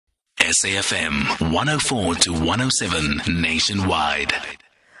SAFM 104 to 107 nationwide.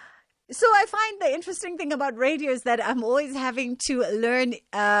 So I find the interesting thing about radio is that I'm always having to learn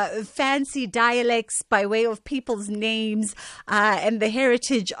fancy dialects by way of people's names and the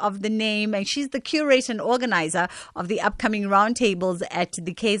heritage of the name. And she's the curator and organizer of the upcoming roundtables at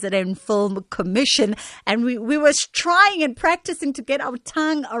the KZN Film Commission. And we were trying and practicing to get our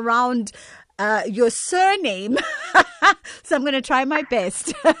tongue around your surname. So I'm going to try my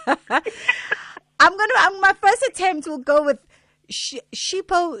best. My first attempt will go with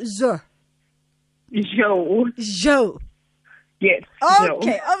Chipo Zoe. Joe. Yes.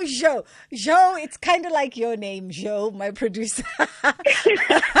 Okay. Joe. Oh, Joe. Joe, it's kind of like your name, Joe, my producer.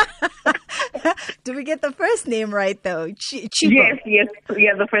 Do we get the first name right, though? Chipo. Yes.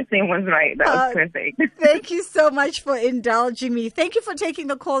 Yeah, the first name was right. That was perfect. Thank you so much for indulging me. Thank you for taking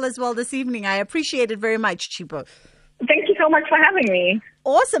the call as well this evening. I appreciate it very much, Chipo. Thank you so much for having me.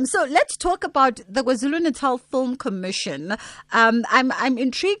 Awesome. So let's talk about the KwaZulu-Natal Film Commission. I'm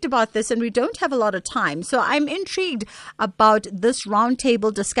intrigued about this, and we don't have a lot of time. So I'm intrigued about this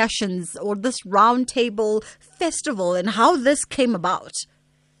roundtable discussions or this roundtable festival and how this came about.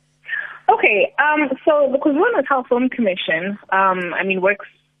 Okay. So the KwaZulu-Natal Film Commission, works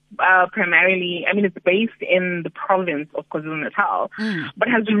primarily, it's based in the province of KwaZulu-Natal, but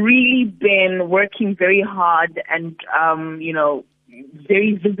has really been working very hard and,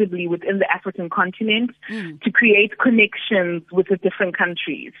 very visibly within the African continent to create connections with the different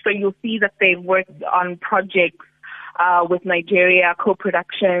countries. So you'll see that they've worked on projects with Nigeria,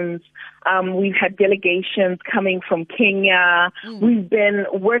 co-productions. We've had delegations coming from Kenya. We've been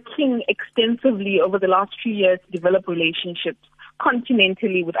working extensively over the last few years to develop relationships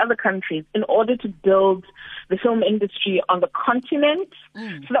continentally with other countries in order to build the film industry on the continent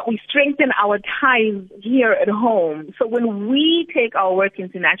so that we strengthen our ties here at home. So when we take our work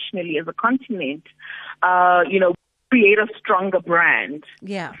internationally as a continent, create a stronger brand.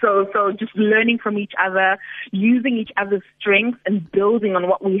 Yeah. So just learning from each other, using each other's strengths and building on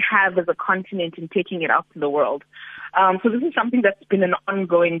what we have as a continent and taking it out to the world. So this is something that's been an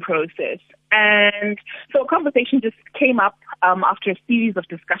ongoing process. And so a conversation just came up after a series of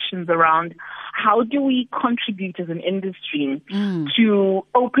discussions around how do we contribute as an industry to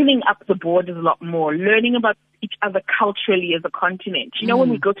opening up the borders a lot more, learning about each other culturally as a continent. When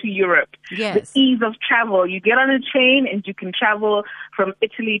we go to Europe, the ease of travel, you get on a train and you can travel from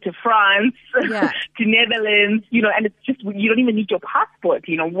Italy to France to Netherlands, and it's just, you don't even need your passport.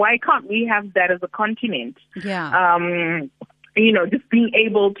 Why can't we have that as a continent? Yeah. Just being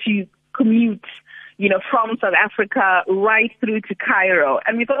able to commute, from South Africa right through to Cairo.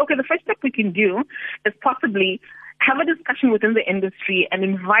 And we thought, okay, the first step we can do is possibly have a discussion within the industry and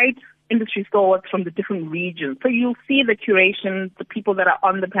invite industry stalwarts from the different regions. So you'll see the curation, the people that are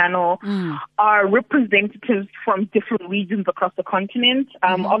on the panel are representatives from different regions across the continent.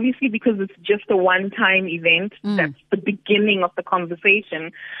 Obviously, because it's just a one-time event, that's the beginning of the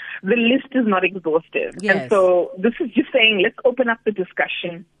conversation, the list is not exhaustive. Yes. And so this is just saying, let's open up the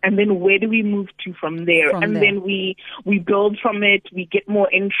discussion, and then where do we move to from there? Then we build from it, we get more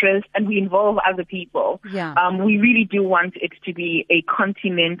interest, and we involve other people. Yeah. We really do want it to be a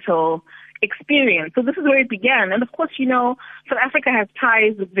continental experience. So this is where it began. And of course, South Africa has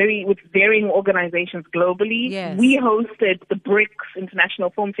ties with varying organizations globally. Yes. We hosted the BRICS International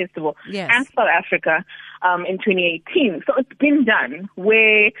Film Festival and South Africa in 2018. So it's been done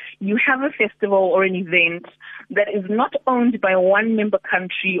where you have a festival or an event that is not owned by one member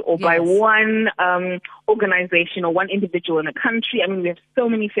country or by one organization or one individual in a country. We have so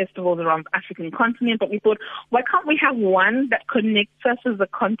many festivals around the African continent, but we thought, why can't we have one that connects us as a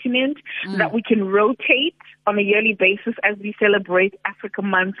continent that we can rotate on a yearly basis as we celebrate Africa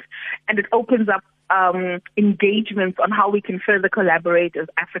Month, and it opens up engagements on how we can further collaborate as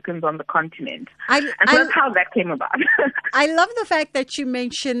Africans on the continent. And so that's how that came about. I love the fact that you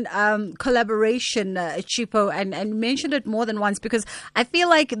mentioned collaboration, Chipo, and mentioned it more than once, because I feel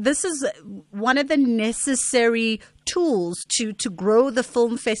like this is one of the necessary tools to grow the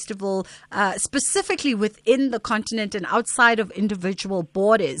film festival, specifically within the continent and outside of individual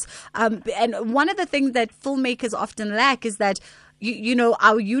borders. And one of the things that filmmakers often lack is that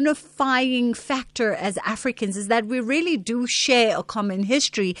our unifying factor as Africans is that we really do share a common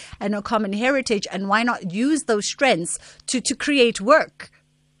history and a common heritage, and why not use those strengths to create work?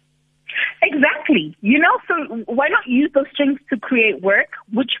 Exactly. So why not use those strengths to create work,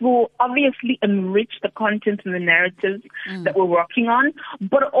 which will obviously enrich the content and the narratives that we're working on,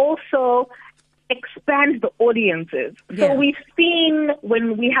 but also expand the audiences. So we've seen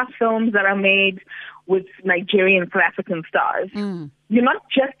when we have films that are made with Nigerian South African stars. You're not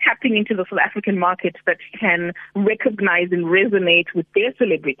just tapping into the South African market that can recognize and resonate with their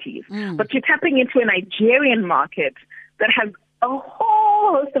celebrities, but you're tapping into a Nigerian market that has a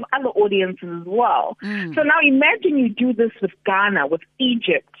whole host of other audiences as well. So now imagine you do this with Ghana, with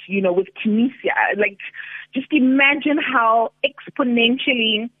Egypt, with Tunisia. Like, just imagine how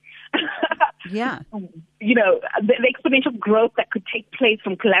exponentially the exponential growth that could take place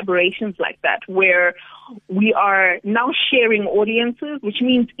from collaborations like that, where we are now sharing audiences, which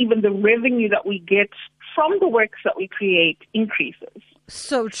means even the revenue that we get from the works that we create increases.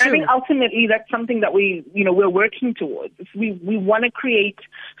 So true. I think ultimately that's something that we're working towards. We want to create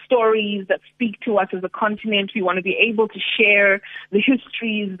stories that speak to us as a continent. We want to be able to share the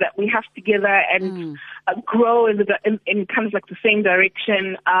histories that we have together and grow in kind of like the same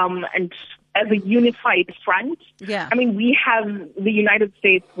direction and as a unified front. Yeah. I mean, we have the United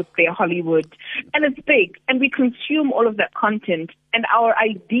States with their Hollywood, and it's big, and we consume all of that content, and our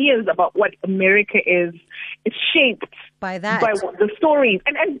ideas about what America is shaped by that, by the stories.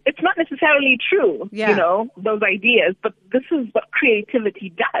 And it's not necessarily true, those ideas, but this is what creativity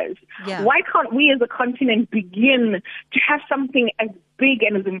does. Yeah. Why can't we as a continent begin to have something as big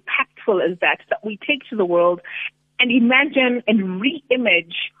and as impactful as that we take to the world and imagine and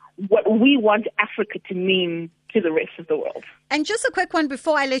re-image what we want Africa to mean to the rest of the world? And just a quick one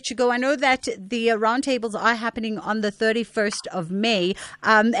before I let you go. I know that the roundtables are happening on the 31st of May.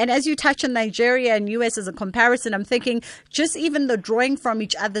 And as you touch on Nigeria and US as a comparison, I'm thinking just even the drawing from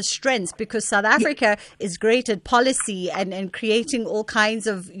each other's strengths, because South Africa is great at policy and creating all kinds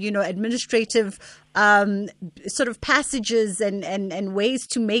of, administrative sort of passages and ways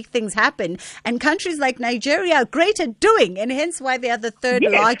to make things happen. And countries like Nigeria are great at doing, and hence why they are the third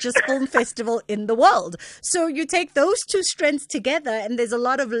largest film festival in the world. So you take those two strengths together, and there's a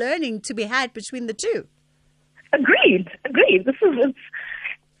lot of learning to be had between the two. Agreed.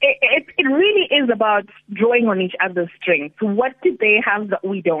 It really is about drawing on each other's strengths. What do they have that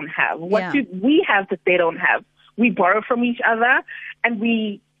we don't have? What do we have that they don't have? We borrow from each other, and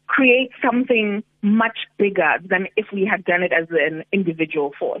we create something much bigger than if we had done it as an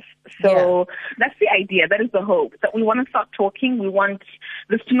individual force. So that's the idea. That is the hope, that we want to start talking. We want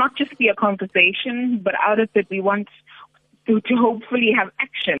this to not just be a conversation, but out of it, we want to hopefully have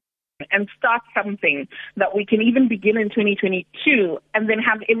action and start something that we can even begin in 2022 and then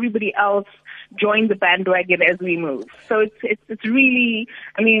have everybody else join the bandwagon as we move. So it's really,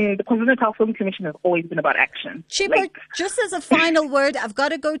 I mean, the KwaZulu-Natal Film Commission has always been about action. Chipo, just as a final word, I've got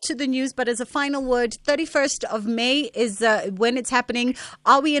to go to the news, but as a final word, 31st of May is when it's happening.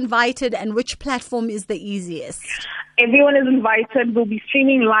 Are we invited, and which platform is the easiest? Everyone is invited. We'll be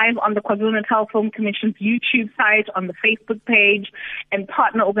streaming live on the KwaZulu-Natal Film Commission's YouTube site, on the Facebook page, and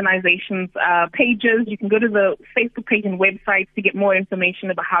partner organizations' pages. You can go to the Facebook page and website to get more information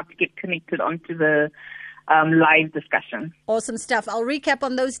about how to get connected onto the live discussion. Awesome stuff. I'll recap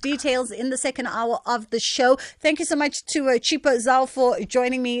on those details in the second hour of the show. Thank you so much to Chipo Zoe for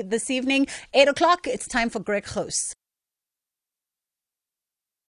joining me this evening. 8 o'clock, it's time for Greg Hoos.